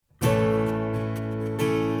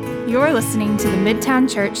You're listening to the Midtown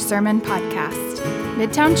Church Sermon Podcast.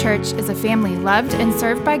 Midtown Church is a family loved and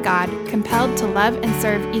served by God, compelled to love and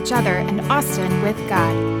serve each other and Austin with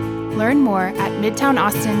God. Learn more at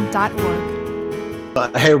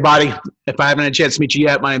midtownaustin.org. Hey, everybody. If I haven't had a chance to meet you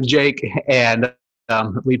yet, my name is Jake, and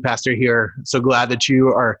lead pastor here. So glad that you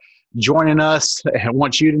are joining us. I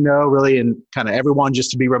want you to know, really, and kind of everyone just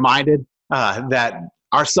to be reminded that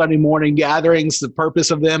our Sunday morning gatherings, the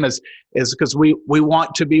purpose of them is because we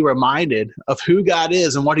want to be reminded of who God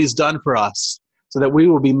is and what He's done for us, so that we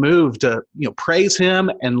will be moved to praise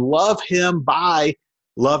Him and love Him by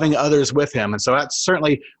loving others with Him. And so that's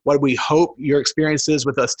certainly what we hope your experience is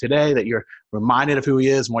with us today, that you're reminded of who He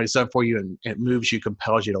is and what He's done for you, and it moves you,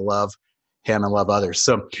 compels you to love Him and love others.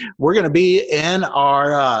 So we're going to be in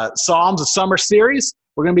our Psalms of Summer series.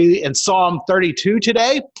 We're going to be in Psalm 32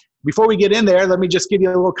 today. Before we get in there, let me just give you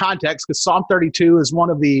a little context, because Psalm 32 is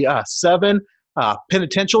one of the seven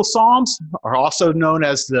penitential psalms, or also known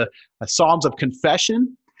as the Psalms of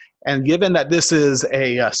Confession. And given that this is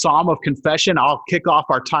a psalm of confession, I'll kick off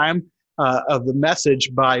our time of the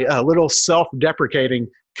message by a little self-deprecating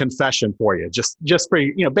confession for you, just for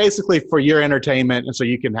basically for your entertainment, and so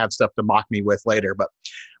you can have stuff to mock me with later. But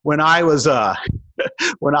when I was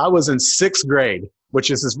in sixth grade, which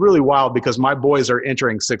is really wild because my boys are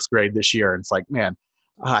entering sixth grade this year, and it's like, man,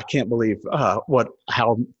 I can't believe how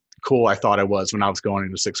cool I thought I was when I was going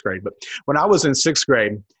into sixth grade. But when I was in sixth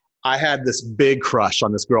grade, I had this big crush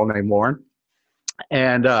on this girl named Lauren,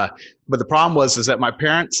 and but the problem was that my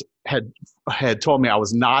parents had told me I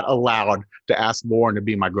was not allowed to ask Lauren to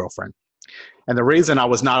be my girlfriend. And the reason I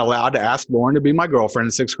was not allowed to ask Lauren to be my girlfriend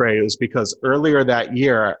in sixth grade was because earlier that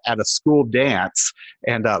year at a school dance,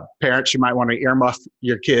 and parents, you might want to earmuff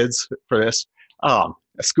your kids for this, a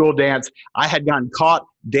school dance, I had gotten caught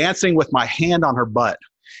dancing with my hand on her butt.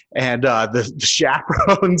 And the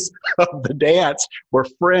chaperones of the dance were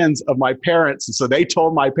friends of my parents. And so they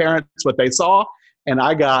told my parents what they saw, and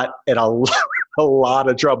I got in a lot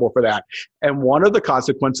of trouble for that. And one of the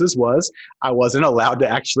consequences was I wasn't allowed to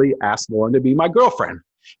actually ask Lauren to be my girlfriend.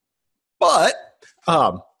 But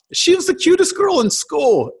she was the cutest girl in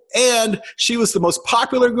school, and she was the most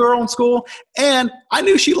popular girl in school, and I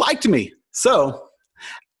knew she liked me. So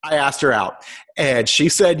I asked her out, and she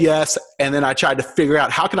said yes. And then I tried to figure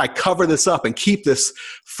out, how can I cover this up and keep this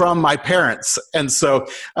from my parents? And so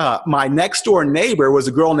my next door neighbor was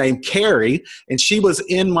a girl named Carrie, and she was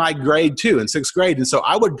in my grade too, in sixth grade. And so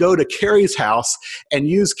I would go to Carrie's house and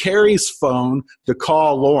use Carrie's phone to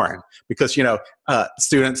call Lauren, because,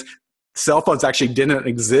 students, cell phones actually didn't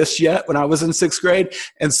exist yet when I was in sixth grade.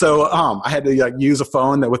 And so I had to use a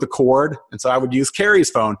phone with a cord. And so I would use Carrie's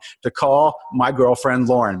phone to call my girlfriend,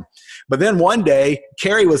 Lauren. But then one day,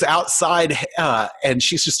 Carrie was outside and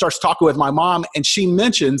she just starts talking with my mom, and she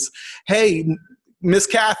mentions, "Hey, Miss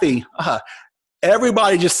Kathy,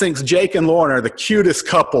 everybody just thinks Jake and Lauren are the cutest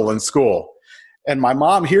couple in school." And my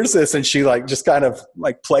mom hears this, and she just kind of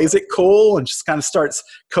plays it cool and just kind of starts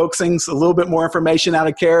coaxing a little bit more information out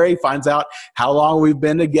of Carrie, finds out how long we've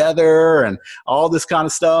been together and all this kind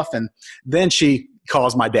of stuff. And then she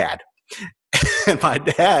calls my dad. And my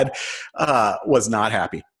dad was not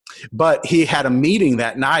happy. But he had a meeting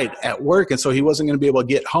that night at work, and so he wasn't going to be able to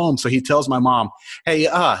get home. So he tells my mom, "Hey,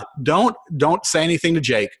 don't say anything to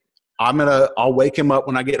Jake. I'll wake him up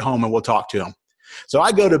when I get home, and we'll talk to him." So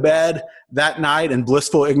I go to bed that night in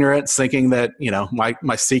blissful ignorance, thinking that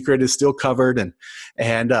my secret is still covered,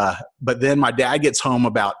 but then my dad gets home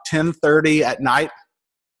about 10:30 at night,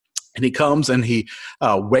 and he comes and he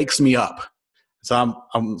wakes me up. So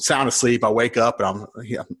I'm sound asleep. I wake up and I'm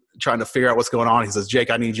trying to figure out what's going on. He says,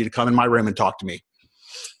 "Jake, I need you to come in my room and talk to me."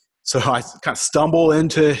 So I kind of stumble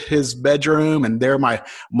into his bedroom, and there my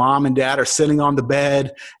mom and dad are sitting on the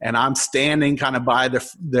bed, and I'm standing kind of by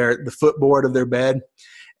the footboard of their bed.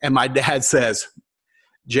 And my dad says,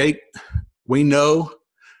 "Jake, we know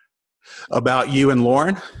about you and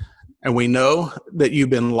Lauren, and we know that you've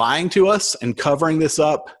been lying to us and covering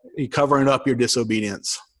up your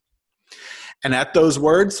disobedience." And at those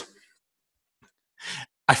words,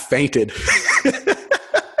 I fainted.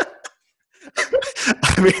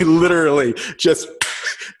 I mean, literally just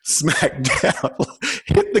smacked down,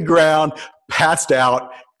 hit the ground, passed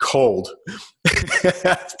out, cold.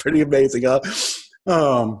 That's pretty amazing, huh?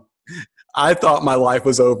 I thought my life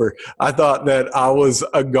was over. I thought that I was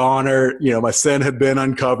a goner. My sin had been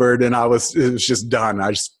uncovered, and it was just done.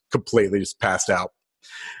 I just completely passed out.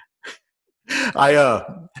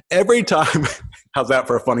 Every time, how's that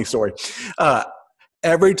for a funny story?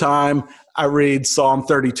 Every time I read Psalm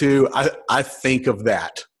 32, I think of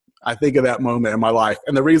that. I think of that moment in my life.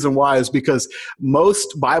 And the reason why is because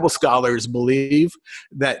most Bible scholars believe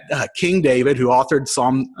that King David, who authored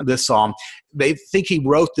this psalm, they think he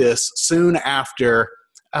wrote this soon after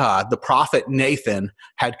the prophet Nathan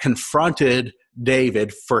had confronted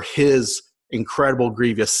David for his incredible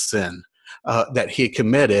grievous sin that he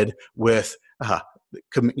committed with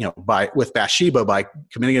Bathsheba, by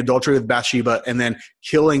committing adultery with Bathsheba and then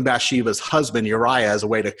killing Bathsheba's husband Uriah as a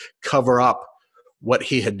way to cover up what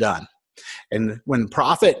he had done. And when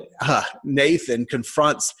prophet Nathan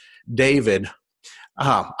confronts David,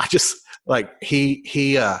 I just like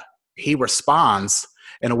he responds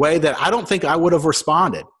in a way that I don't think I would have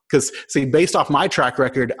responded. Because, see, based off my track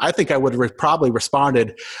record, I think I would have probably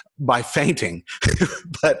responded by fainting.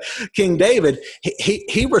 But King David,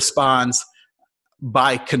 he responds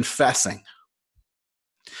by confessing.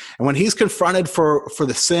 And when he's confronted for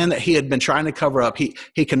the sin that he had been trying to cover up,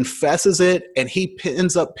 he confesses it, and he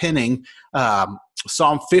ends up penning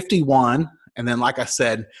Psalm 51. And then, like I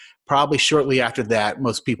said, probably shortly after that,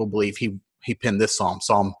 most people believe he penned this psalm,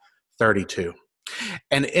 Psalm 32.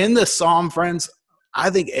 And in this psalm, friends, I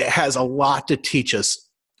think it has a lot to teach us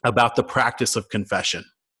about the practice of confession.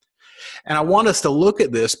 And I want us to look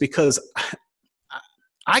at this because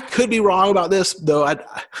I could be wrong about this, though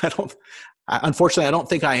unfortunately, I don't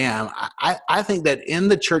think I am. I think that in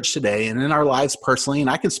the church today and in our lives personally, and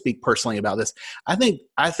I can speak personally about this, I think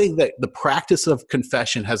that the practice of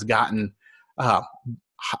confession has gotten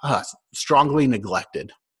strongly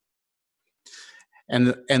neglected.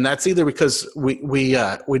 And that's either because we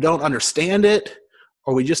don't understand it,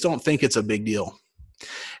 or we just don't think it's a big deal.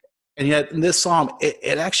 And yet in this psalm,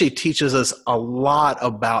 it actually teaches us a lot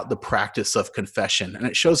about the practice of confession. And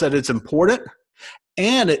it shows that it's important,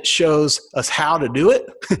 and it shows us how to do it,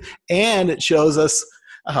 and it shows us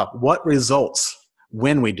what results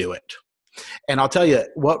when we do it. And I'll tell you,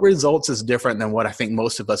 what results is different than what I think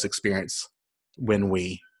most of us experience when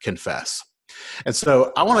we confess. And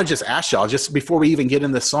so I want to just ask y'all, just before we even get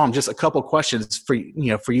in this psalm, just a couple questions for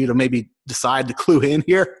you to maybe decide to clue in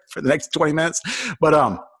here for the next 20 minutes. But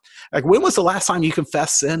like, when was the last time you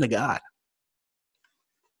confessed sin to God?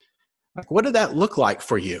 Like, what did that look like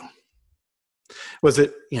for you? Was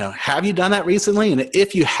it, have you done that recently? And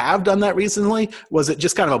if you have done that recently, was it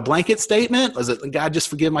just kind of a blanket statement? Was it, God, just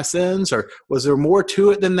forgive my sins? Or was there more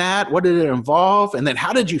to it than that? What did it involve? And then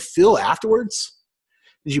how did you feel afterwards?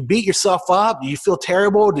 Did you beat yourself up? Did you feel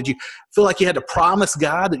terrible? Did you feel like you had to promise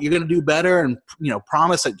God that you're going to do better and,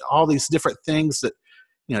 promise all these different things that,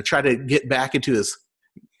 try to get back into his,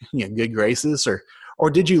 good graces?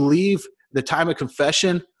 Or did you leave the time of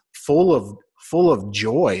confession full of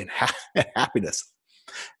joy and happiness?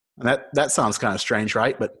 And that sounds kind of strange,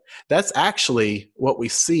 right? But that's actually what we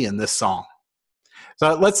see in this psalm.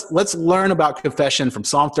 So let's learn about confession from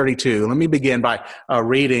Psalm 32. Let me begin by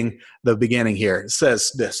reading the beginning here. It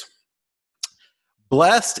says this: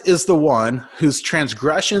 "Blessed is the one whose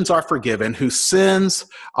transgressions are forgiven, whose sins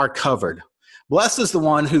are covered. Blessed is the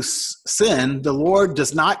one whose sin the Lord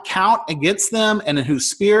does not count against them, and in whose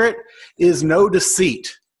spirit is no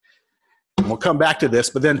deceit." And we'll come back to this,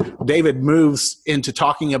 but then David moves into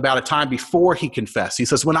talking about a time before he confessed. He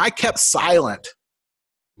says, "When I kept silent,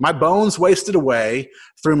 my bones wasted away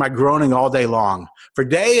through my groaning all day long. For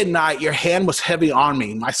day and night your hand was heavy on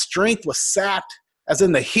me. My strength was sapped as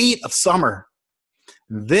in the heat of summer.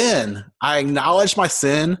 Then I acknowledged my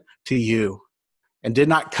sin to you and did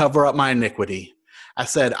not cover up my iniquity. I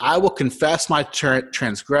said, I will confess my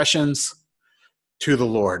transgressions to the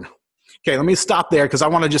Lord." Okay, let me stop there because I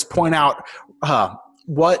want to just point out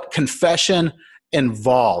what confession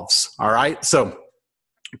involves, all right? So,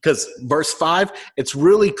 because verse 5, it's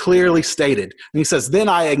really clearly stated. And he says, "Then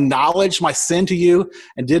I acknowledged my sin to you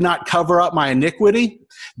and did not cover up my iniquity."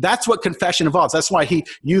 That's what confession involves. That's why he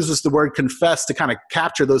uses the word confess to kind of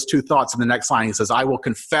capture those two thoughts in the next line. He says, "I will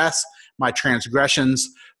confess my transgressions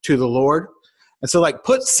to the Lord." And so, like,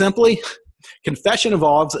 put simply, confession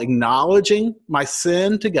involves acknowledging my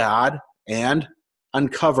sin to God and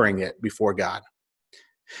uncovering it before God.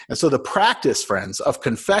 And so the practice, friends, of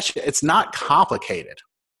confession, it's not complicated.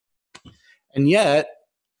 And yet,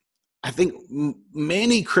 I think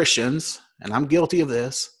many Christians, and I'm guilty of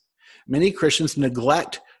this, many Christians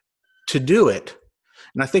neglect to do it.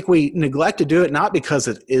 And I think we neglect to do it not because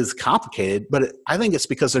it is complicated, but I think it's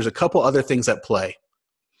because there's a couple other things at play.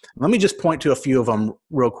 Let me just point to a few of them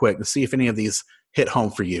real quick to see if any of these hit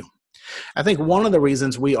home for you. I think one of the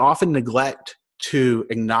reasons we often neglect to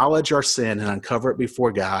acknowledge our sin and uncover it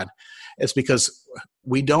before God is because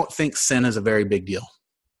we don't think sin is a very big deal.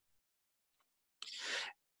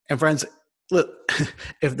 And friends, look,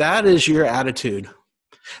 if that is your attitude,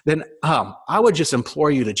 then I would just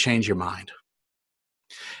implore you to change your mind.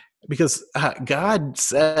 Because God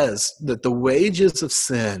says that the wages of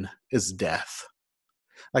sin is death.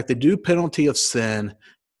 Like the due penalty of sin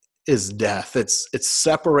is death. It's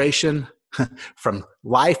separation from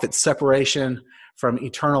life. It's separation from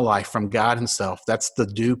eternal life, from God himself. That's the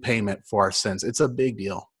due payment for our sins. It's a big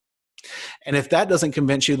deal. And if that doesn't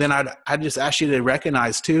convince you, then I'd just ask you to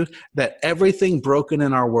recognize too that everything broken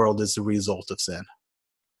in our world is the result of sin.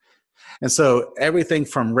 And so everything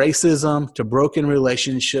from racism to broken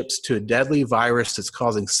relationships to a deadly virus that's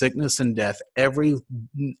causing sickness and death, every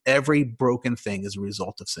broken thing is a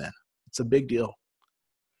result of sin. It's a big deal.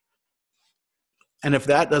 And if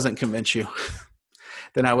that doesn't convince you,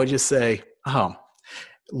 then I would just say,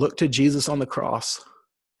 look to Jesus on the cross.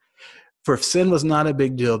 For if sin was not a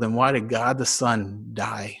big deal, then why did God the Son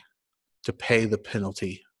die to pay the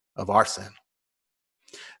penalty of our sin?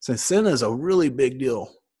 Since sin is a really big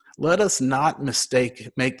deal, let us not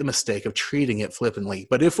make the mistake of treating it flippantly.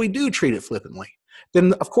 But if we do treat it flippantly,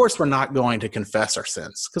 then of course we're not going to confess our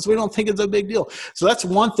sins because we don't think it's a big deal. So that's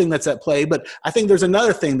one thing that's at play. But I think there's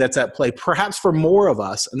another thing that's at play, perhaps for more of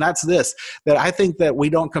us, and that's this, that I think that we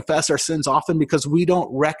don't confess our sins often because we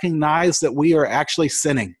don't recognize that we are actually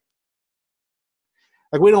sinning.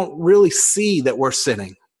 Like we don't really see that we're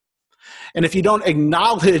sinning. And if you don't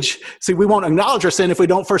acknowledge, we won't acknowledge our sin if we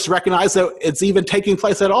don't first recognize that it's even taking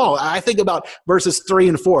place at all. I think about verses 3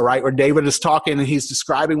 and 4, right, where David is talking and he's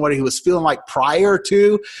describing what he was feeling like prior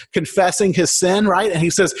to confessing his sin, right? And he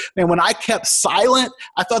says, man, when I kept silent,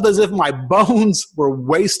 I thought as if my bones were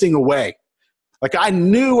wasting away. Like I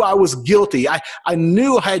knew I was guilty. I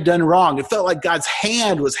knew I had done wrong. It felt like God's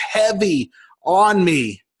hand was heavy on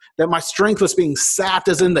me, that my strength was being sapped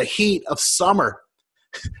as in the heat of summer.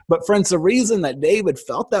 But friends, the reason that David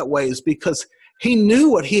felt that way is because he knew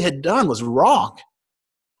what he had done was wrong.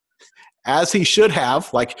 As he should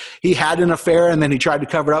have, like he had an affair and then he tried to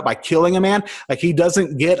cover it up by killing a man. Like he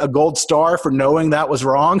doesn't get a gold star for knowing that was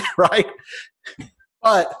wrong, right?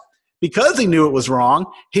 But because he knew it was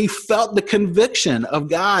wrong, he felt the conviction of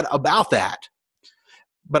God about that.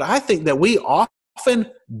 But I think that we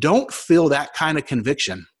often don't feel that kind of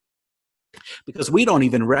conviction, because we don't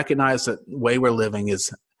even recognize that the way we're living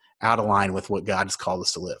is out of line with what God has called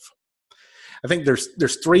us to live. I think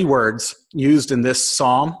there's 3 words used in this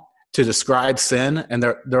psalm to describe sin, and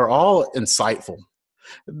they're all insightful.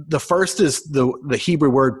 The first is the Hebrew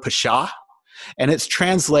word pasha, and it's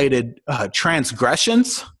translated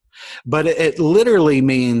transgressions, but it literally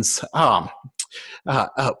means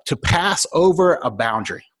to pass over a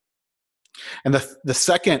boundary. And the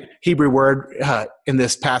second Hebrew word in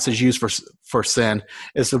this passage used for sin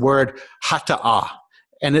is the word hata'ah.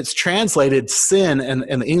 And it's translated sin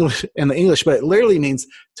in the English, but it literally means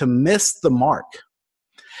to miss the mark.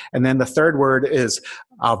 And then the third word is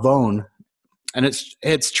avon. And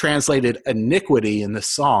it's translated iniquity in this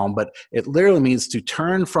psalm, but it literally means to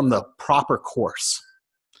turn from the proper course.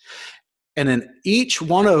 And in each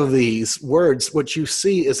one of these words, what you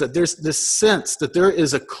see is that there's this sense that there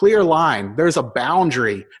is a clear line, there's a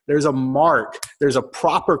boundary, there's a mark, there's a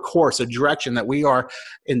proper course, a direction that we are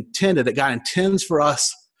intended, that God intends for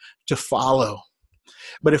us to follow.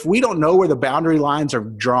 But if we don't know where the boundary lines are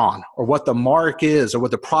drawn, or what the mark is, or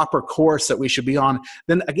what the proper course that we should be on,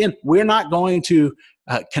 then again, we're not going to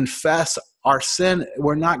confess our sin.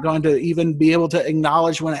 We're not going to even be able to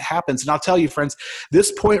acknowledge when it happens. And I'll tell you, friends,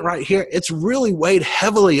 this point right here, it's really weighed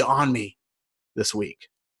heavily on me this week.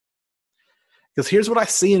 Because here's what I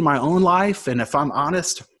see in my own life, and if I'm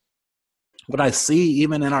honest, what I see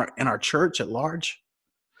even in our church at large,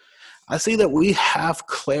 I see that we have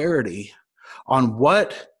clarity on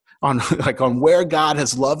where God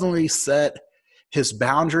has lovingly set his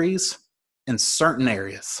boundaries in certain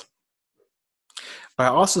areas. But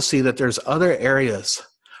I also see that there's other areas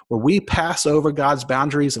where we pass over God's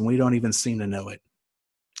boundaries and we don't even seem to know it.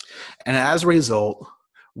 And as a result,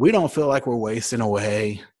 we don't feel like we're wasting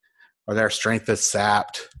away or that our strength is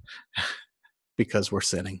sapped because we're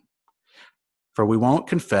sinning. For we won't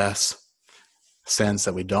confess sins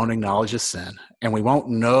that we don't acknowledge as sin, and we won't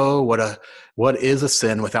know what is a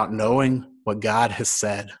sin without knowing what God has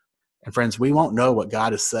said. And friends, we won't know what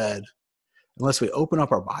God has said unless we open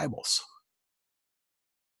up our Bibles.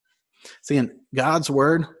 See, in God's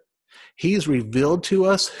word, he's revealed to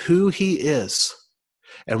us who he is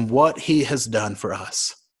and what he has done for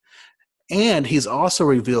us. And he's also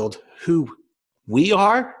revealed who we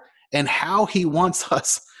are and how he wants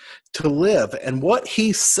us to live. And what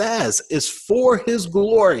he says is for his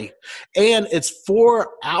glory, and it's for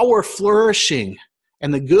our flourishing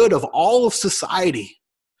and the good of all of society.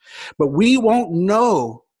 But we won't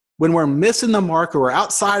know when we're missing the mark or we're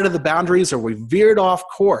outside of the boundaries or we veered off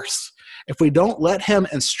course if we don't let him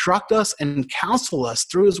instruct us and counsel us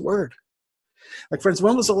through his word. Like, friends,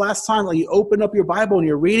 when was the last time you opened up your Bible and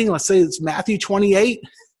you're reading, let's say it's Matthew 28,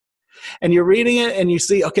 and you're reading it and you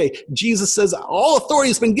see, okay, Jesus says, all authority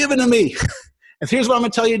has been given to me. And here's what I'm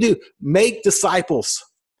going to tell you to do. Make disciples,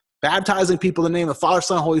 baptizing people in the name of the Father,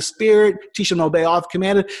 Son, and Holy Spirit, teach them to obey all I've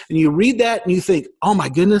commanded. And you read that and you think, oh my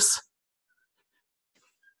goodness,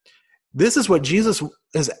 this is what Jesus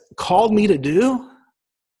has called me to do,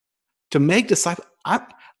 to make disciples.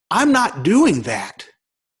 I'm not doing that.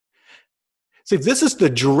 See, this is the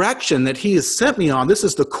direction that he has sent me on. This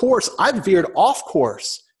is the course. I've veered off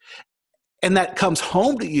course. And that comes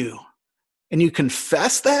home to you. And you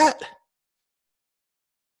confess that.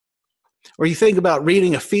 Or you think about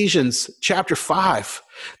reading Ephesians chapter 5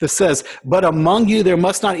 that says, but among you there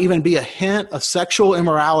must not even be a hint of sexual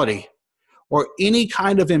immorality or any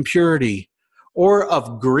kind of impurity or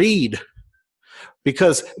of greed,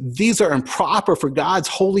 because these are improper for God's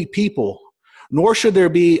holy people. Nor should there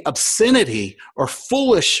be obscenity or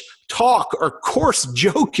foolish talk or coarse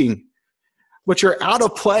joking, which are out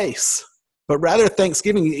of place, but rather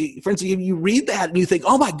thanksgiving. Friends, you read that and you think,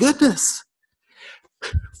 oh my goodness,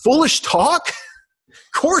 foolish talk,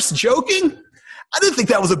 coarse joking. I didn't think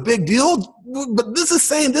that was a big deal, but this is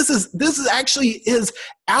saying this is actually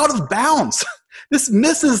out of bounds. This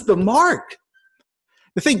misses the mark.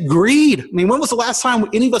 I think greed. I mean, when was the last time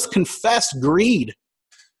any of us confessed greed?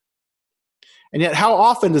 And yet, how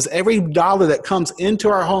often does every dollar that comes into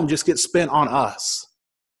our home just get spent on us?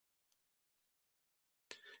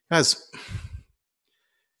 Guys,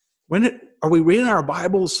 are we reading our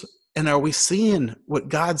Bibles and are we seeing what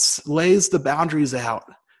God lays the boundaries out?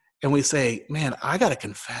 And we say, man, I got to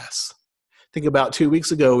confess. Think about 2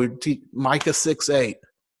 weeks ago, Micah 6:8.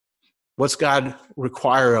 What's God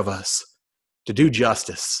require of us? To do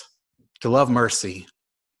justice, to love mercy,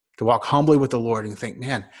 to walk humbly with the Lord, and think,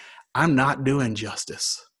 man, I'm not doing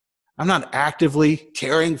justice. I'm not actively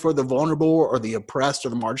caring for the vulnerable or the oppressed or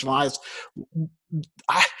the marginalized.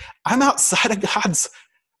 I'm outside of God's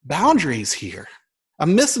boundaries here.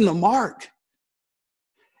 I'm missing the mark.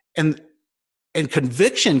 And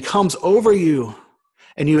conviction comes over you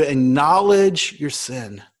and you acknowledge your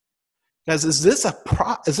sin. Guys, is this a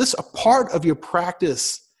part of your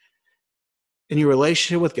practice in your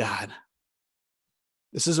relationship with God?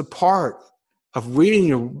 This is a part of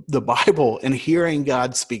reading the Bible and hearing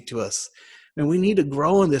God speak to us. And we need to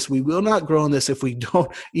grow in this. We will not grow in this if we don't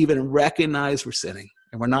even recognize we're sinning.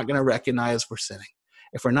 And we're not going to recognize we're sinning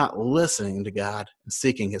if we're not listening to God and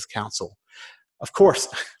seeking his counsel. Of course,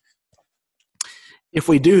 if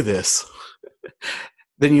we do this,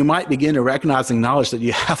 then you might begin to recognize and acknowledge that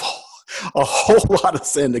you have a whole lot of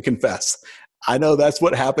sin to confess. I know that's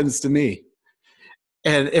what happens to me.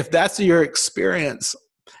 And if that's your experience,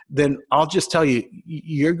 then I'll just tell you,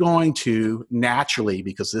 you're going to naturally,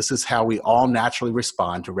 because this is how we all naturally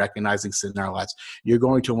respond to recognizing sin in our lives, you're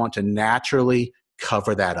going to want to naturally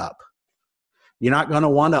cover that up. You're not going to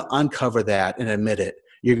want to uncover that and admit it.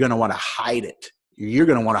 You're going to want to hide it. You're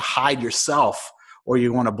going to want to hide yourself, or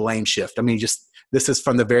you want to blame shift. I mean, this is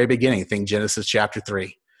from the very beginning. Think Genesis chapter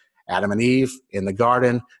 3. Adam and Eve in the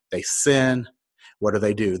garden, they sin. What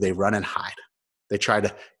do? They run and hide. They try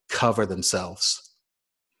to cover themselves.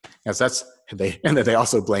 And then they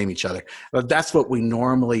also blame each other. But that's how we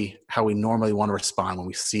normally want to respond when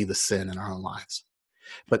we see the sin in our own lives.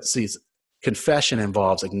 But see, confession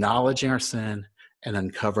involves acknowledging our sin and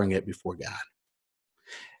uncovering it before God.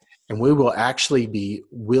 And we will actually be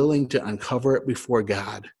willing to uncover it before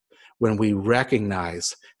God when we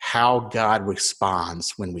recognize how God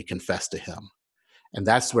responds when we confess to him. And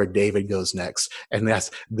that's where David goes next. And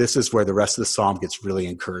this is where the rest of the psalm gets really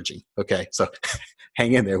encouraging. Okay, so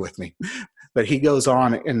hang in there with me. But he goes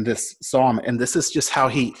on in this psalm, and this is just how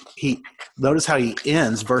he notice how he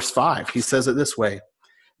ends verse 5. He says it this way: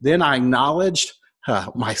 then I acknowledged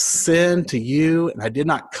my sin to you, and I did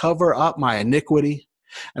not cover up my iniquity.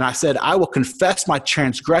 And I said, I will confess my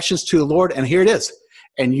transgressions to the Lord. And here it is.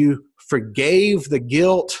 And you forgave the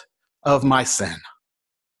guilt of my sin.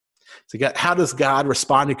 So how does God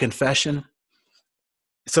respond to confession?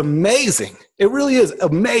 It's amazing. It really is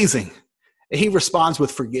amazing. He responds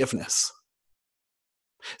with forgiveness.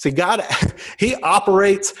 See, God, he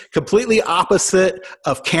operates completely opposite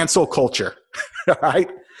of cancel culture,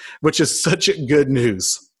 right? Which is such good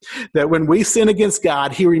news. That when we sin against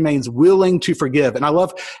God, he remains willing to forgive. And I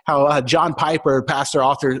love how John Piper, pastor,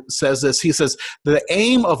 author, says this. He says, the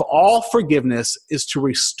aim of all forgiveness is to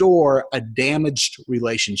restore a damaged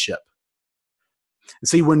relationship.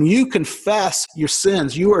 See, when you confess your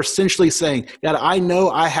sins, you are essentially saying, God, I know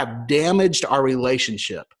I have damaged our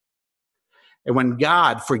relationship. And when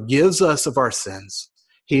God forgives us of our sins,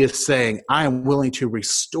 he is saying, I am willing to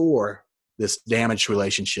restore this damaged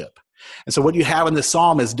relationship. And so what you have in this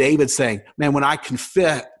psalm is David saying, man, when I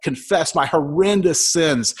confess my horrendous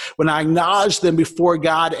sins, when I acknowledged them before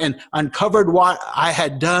God and uncovered what I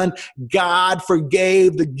had done, God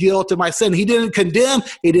forgave the guilt of my sin. He didn't condemn.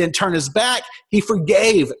 He didn't turn his back. He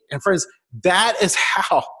forgave. And friends, that is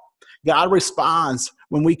how God responds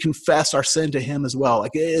when we confess our sin to him as well.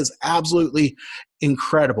 Like, it is absolutely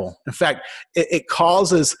incredible. In fact, it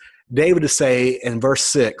causes David to say in verse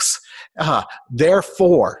 6,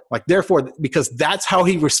 therefore, because that's how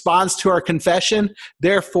he responds to our confession,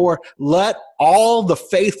 therefore, let all the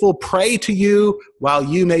faithful pray to you while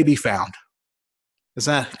you may be found.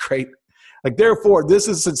 Isn't that great? Like, therefore, this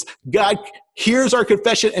is, since God hears our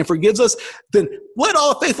confession and forgives us, then let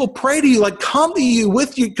all the faithful pray to you, like come to you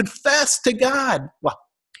with you, confess to God. Well,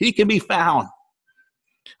 he can be found.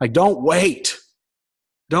 Like, don't wait.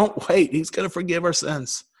 Don't wait. He's going to forgive our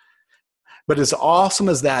sins. But as awesome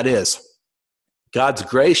as that is, God's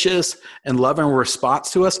gracious and loving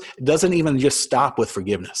response to us, it doesn't even just stop with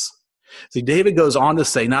forgiveness. See, David goes on to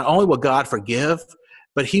say, not only will God forgive,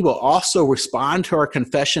 but he will also respond to our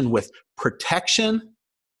confession with protection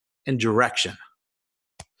and direction.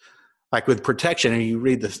 Like with protection, and you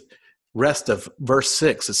read the rest of verse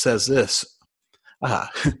 6, it says this,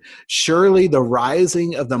 surely the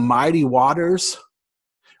rising of the mighty waters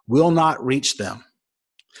will not reach them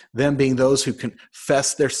being those who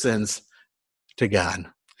confess their sins to God.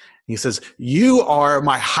 He says, you are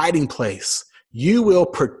my hiding place. You will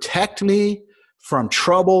protect me from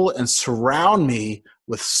trouble and surround me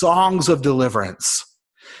with songs of deliverance.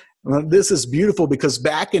 Well, this is beautiful because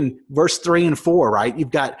back in verse 3 and 4, right,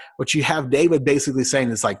 you've got what you have David basically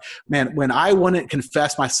saying is like, man, when I wouldn't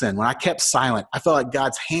confess my sin, when I kept silent, I felt like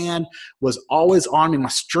God's hand was always on me. My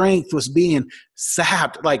strength was being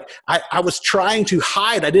sapped. Like I was trying to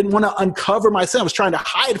hide. I didn't want to uncover my sin. I was trying to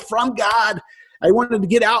hide from God. I wanted to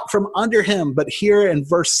get out from under him. But here in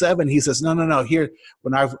verse 7, he says, no. Here,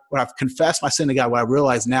 when I've confessed my sin to God, what I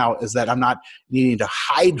realize now is that I'm not needing to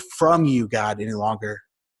hide from you, God, any longer.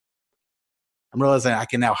 I'm realizing I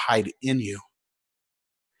can now hide in you.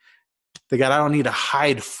 That God, I don't need to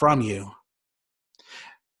hide from you.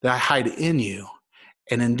 That I hide in you.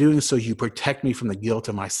 And in doing so, you protect me from the guilt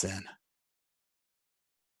of my sin.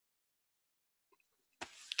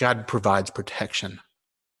 God provides protection.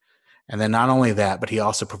 And then not only that, but he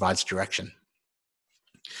also provides direction.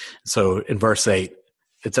 So in verse 8,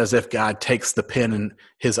 it's as if God takes the pen in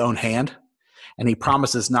his own hand, and he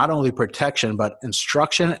promises not only protection, but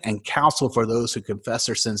instruction and counsel for those who confess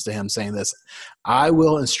their sins to him, saying this, I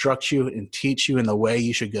will instruct you and teach you in the way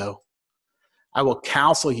you should go. I will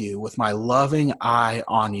counsel you with my loving eye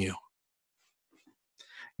on you.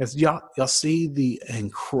 As y'all see the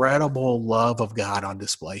incredible love of God on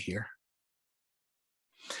display here.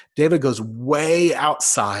 David goes way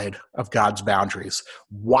outside of God's boundaries,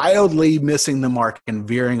 wildly missing the mark and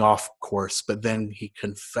veering off course, but then he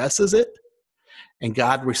confesses it. And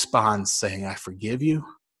God responds saying, I forgive you,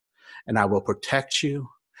 and I will protect you,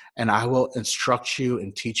 and I will instruct you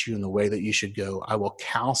and teach you in the way that you should go. I will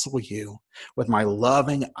counsel you with my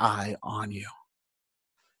loving eye on you.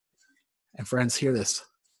 And friends, hear this.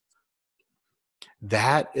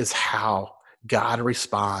 That is how God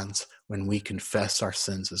responds when we confess our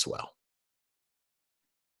sins as well.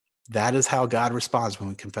 That is how God responds when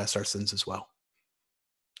we confess our sins as well.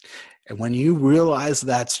 And when you realize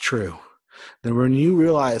that's true, then when you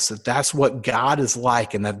realize that that's what God is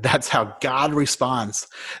like and that that's how God responds,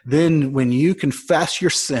 then when you confess your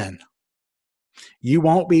sin, you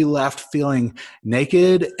won't be left feeling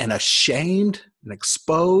naked and ashamed and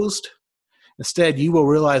exposed. Instead, you will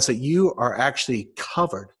realize that you are actually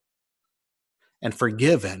covered and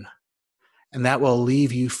forgiven, and that will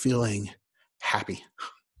leave you feeling happy.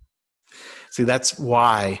 See, that's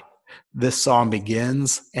why this psalm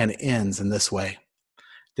begins and ends in this way.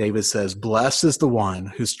 David says, blessed is the one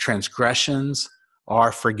whose transgressions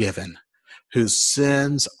are forgiven, whose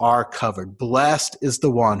sins are covered. Blessed is the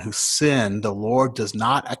one whose sin the Lord does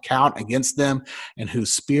not account against them, and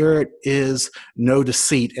whose spirit is no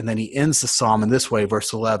deceit. And then he ends the psalm in this way,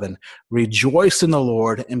 verse 11, rejoice in the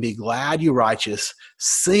Lord and be glad, you righteous.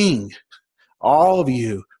 Sing, all of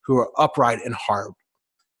you who are upright in heart.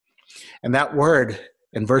 And that word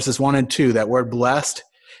in verses 1 and 2, that word blessed,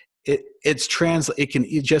 it can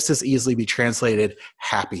just as easily be translated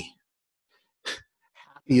happy.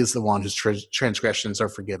 is the one whose transgressions are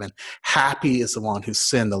forgiven. Happy is the one whose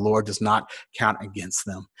sin the Lord does not count against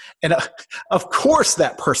them. And of course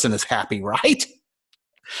that person is happy, right?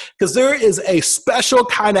 Because there is a special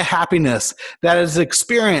kind of happiness that is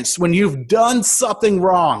experienced when you've done something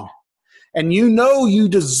wrong and you know you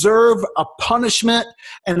deserve a punishment,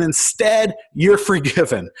 and instead you're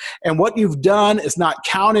forgiven. And what you've done is not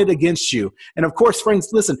counted against you. And of course, friends,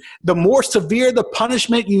 listen, the more severe the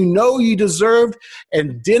punishment you know you deserved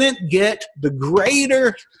and didn't get, the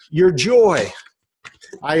greater your joy.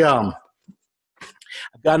 I've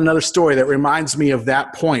got another story that reminds me of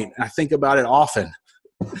that point. I think about it often.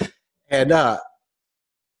 And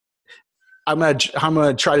I'm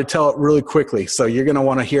gonna try to tell it really quickly. So you're gonna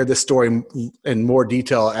want to hear this story in more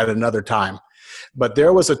detail at another time. But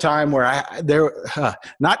there was a time where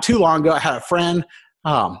not too long ago, I had a friend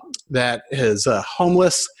that is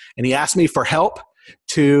homeless, and he asked me for help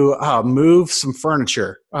to move some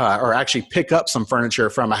furniture, or actually pick up some furniture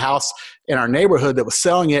from a house in our neighborhood that was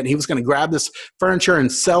selling it. And he was going to grab this furniture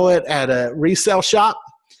and sell it at a resale shop.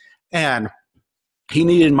 And he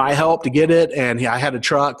needed my help to get it, and I had a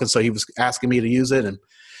truck, and so he was asking me to use it,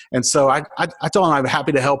 and so I told him I'm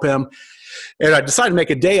happy to help him, and I decided to make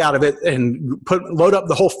a day out of it and load up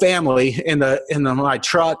the whole family in my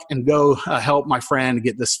truck and go help my friend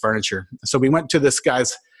get this furniture. So we went to this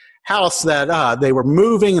guy's house that they were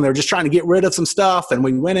moving, and they were just trying to get rid of some stuff, and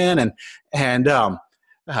we went in and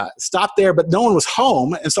stopped there, but no one was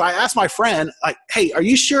home. And so I asked my friend, like, hey, are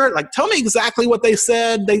you sure? Like, tell me exactly what they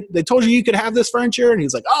said. They told you could have this furniture? And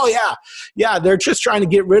he's like, oh yeah, they're just trying to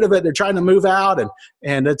get rid of it. They're trying to move out,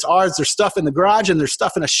 and it's ours. There's stuff in the garage, and there's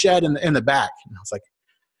stuff in a shed in the back. And I was like,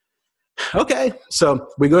 okay. So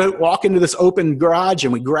we walk into this open garage,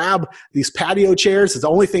 and we grab these patio chairs. It's the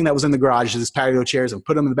only thing that was in the garage is these patio chairs, and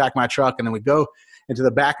put them in the back of my truck. And then we go into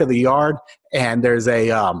the back of the yard, and there's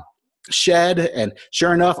a shed, and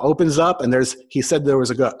sure enough opens up, and he said there was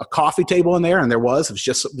a coffee table in there, and it was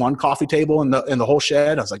just one coffee table in the whole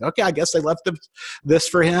shed. I was like, okay, I guess they left this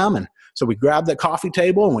for him. And so we grabbed that coffee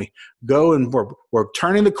table, and we go, and we're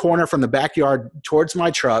turning the corner from the backyard towards my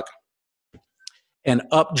truck, and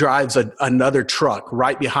up drives another truck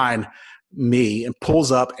right behind me and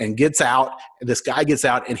pulls up and gets out. And this guy gets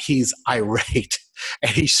out, and he's irate, and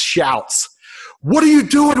he shouts, "What are you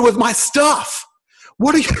doing with my stuff?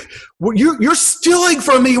 You're stealing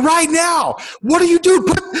from me right now. What do you do?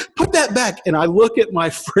 Put that back." And I look at my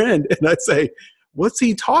friend and I say, "What's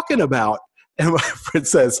he talking about?" And my friend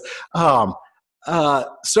says,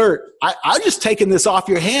 "Sir, I'm just taking this off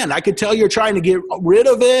your hand. I could tell you're trying to get rid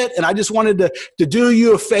of it, and I just wanted to do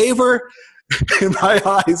you a favor." And my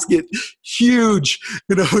eyes get huge,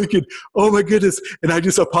 oh my goodness. And I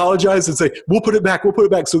just apologize and say, we'll put it back.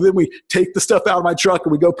 So then we take the stuff out of my truck,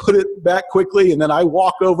 and we go put it back quickly. And then I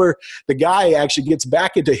walk over. The guy actually gets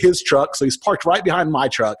back into his truck. So he's parked right behind my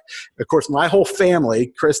truck. Of course, my whole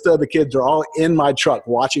family, Krista, the kids, are all in my truck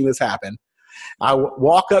watching this happen. I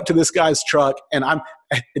walk up to this guy's truck, and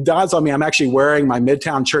it dawns on me, I'm actually wearing my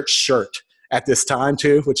Midtown Church shirt at this time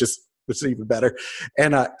too, which is even better.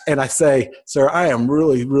 And I say, "Sir, I am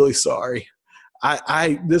really, really sorry.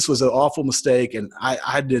 This was an awful mistake, and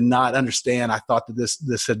I did not understand. I thought that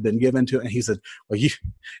this had been given to." And he said, "Well,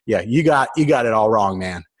 you got it all wrong,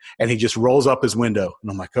 man." And he just rolls up his window,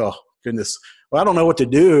 and I'm like, "Oh goodness. Well, I don't know what to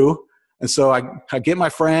do." And so I get my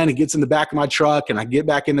friend, he gets in the back of my truck, and I get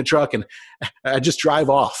back in the truck, and I just drive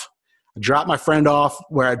off. I drop my friend off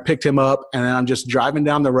where I'd picked him up, and then I'm just driving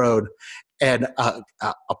down the road. And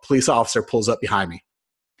a police officer pulls up behind me.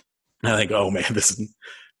 And I think, oh man, this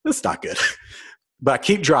is not good. But I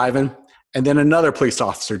keep driving, and then another police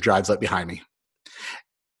officer drives up behind me.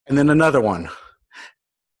 And then another one.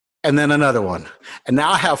 And then another one. And now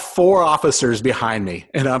I have 4 officers behind me.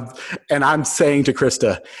 And I'm saying to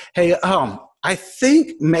Krista, "Hey, I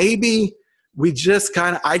think maybe I just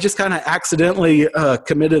kind of accidentally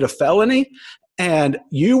committed a felony. And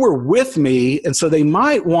you were with me, and so they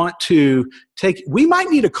might want to we might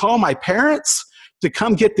need to call my parents to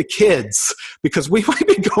come get the kids because we might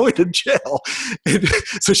be going to jail." And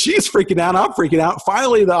so she's freaking out, I'm freaking out.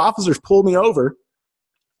 Finally, the officers pull me over,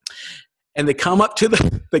 and they come up to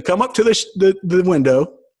the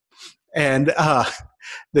window, and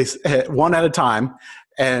they one at a time.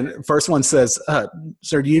 And first one says,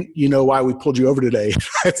 "Sir, do you know why we pulled you over today?"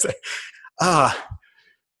 I say,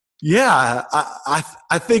 "Yeah,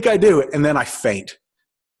 I think I do." And then I faint.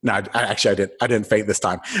 No, I didn't faint this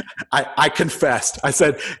time. I confessed. I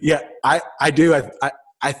said, "Yeah, I do.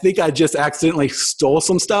 I think I just accidentally stole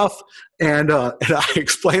some stuff." And I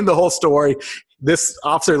explained the whole story. This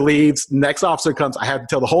officer leaves, next officer comes. I have to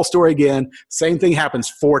tell the whole story again. Same thing happens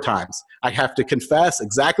 4 times. I have to confess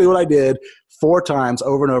exactly what I did 4 times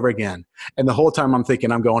over and over again. And the whole time I'm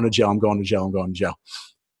thinking, I'm going to jail, I'm going to jail, I'm going to jail.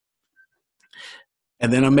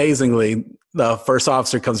 And then amazingly, the first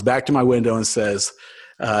officer comes back to my window and says,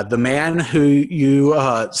 the man who you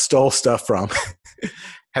stole stuff from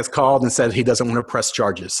has called and said he doesn't want to press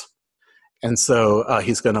charges. And so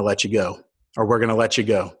he's going to let you go, or we're going to let you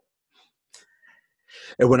go.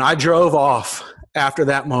 And when I drove off after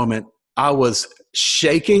that moment, I was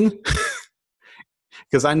shaking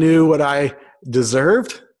because I knew what I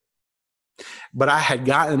deserved, but I had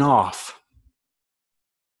gotten off.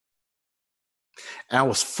 And I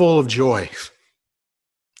was full of joy.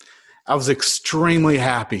 I was extremely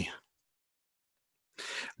happy.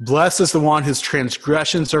 Blessed is the one whose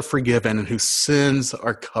transgressions are forgiven and whose sins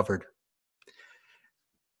are covered.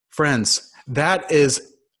 Friends, that is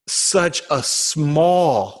such a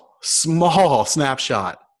small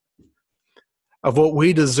snapshot of what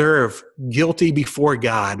we deserve, guilty before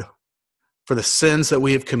God for the sins that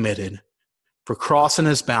we have committed, for crossing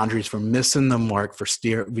his boundaries, for missing the mark, for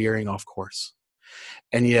veering off course.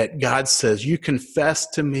 And yet God says, you confess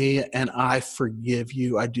to me and I forgive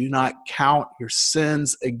you. I do not count your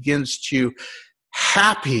sins against you.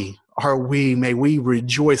 Happy are we, may we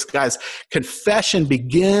rejoice. Guys, confession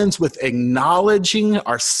begins with acknowledging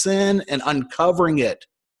our sin and uncovering it.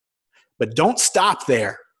 But don't stop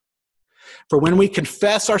there. For when we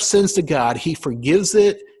confess our sins to God, he forgives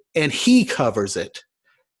it and he covers it.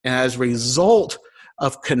 And as a result,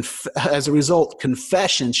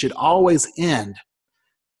 confession should always end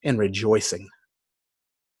in rejoicing.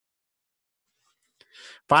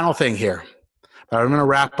 Final thing here. I'm going to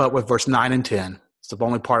wrap up with verse 9 and 10. It's the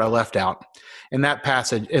only part I left out. In that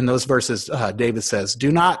passage, in those verses, David says,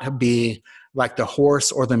 do not be like the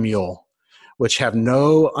horse or the mule, which have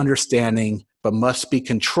no understanding, but must be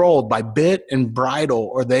controlled by bit and bridle,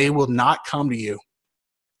 or they will not come to you.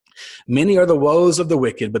 Many are the woes of the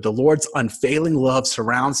wicked, but the Lord's unfailing love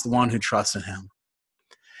surrounds the one who trusts in him.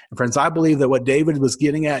 And friends, I believe that what David was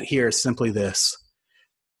getting at here is simply this.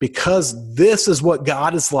 Because this is what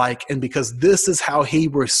God is like, and because this is how he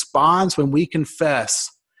responds when we confess,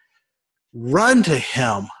 run to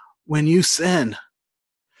him when you sin.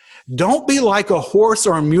 Don't be like a horse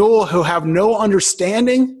or a mule who have no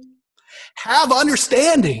understanding. Have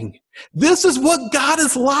understanding. This is what God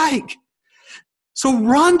is like. So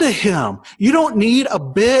run to him. You don't need a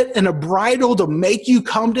bit and a bridle to make you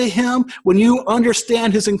come to him when you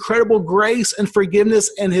understand his incredible grace and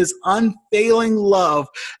forgiveness and his unfailing love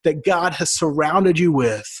that God has surrounded you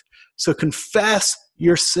with. So confess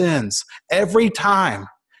your sins every time.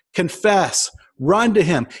 Confess. Run to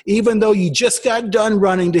him. Even though you just got done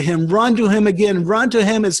running to him, run to him again. Run to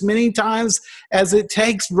him as many times as it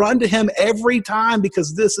takes. Run to him every time,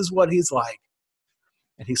 because this is what he's like.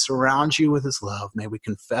 And he surrounds you with his love. May we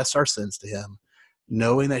confess our sins to him,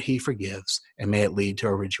 knowing that he forgives, and may it lead to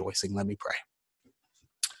a rejoicing. Let me pray.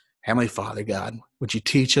 Heavenly Father, God, would you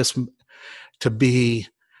teach us to be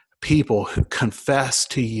people who confess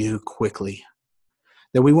to you quickly,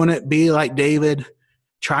 that we wouldn't be like David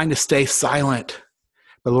trying to stay silent,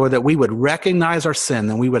 but Lord, that we would recognize our sin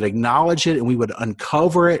and we would acknowledge it and we would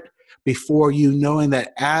uncover it before you, knowing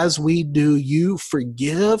that as we do, you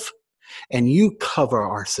forgive and you cover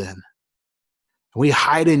our sin. We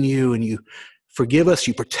hide in you and you forgive us,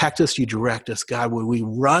 you protect us, you direct us. God, would we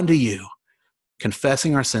run to you,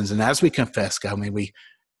 confessing our sins. And as we confess, God, may we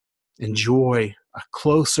enjoy a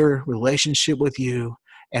closer relationship with you.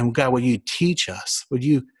 And God, would you teach us? Would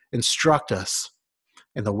you instruct us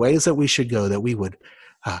in the ways that we should go, that we would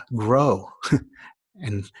grow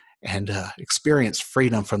and experience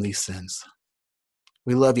freedom from these sins.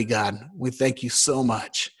 We love you, God. We thank you so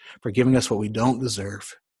much for giving us what we don't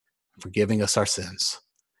deserve, for giving us our sins.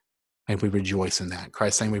 May we rejoice in that. In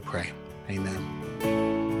Christ's name we pray.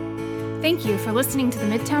 Amen. Thank you for listening to the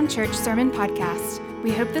Midtown Church Sermon Podcast.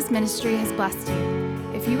 We hope this ministry has blessed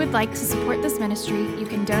you. If you would like to support this ministry, you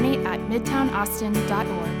can donate at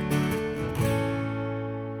midtownaustin.org.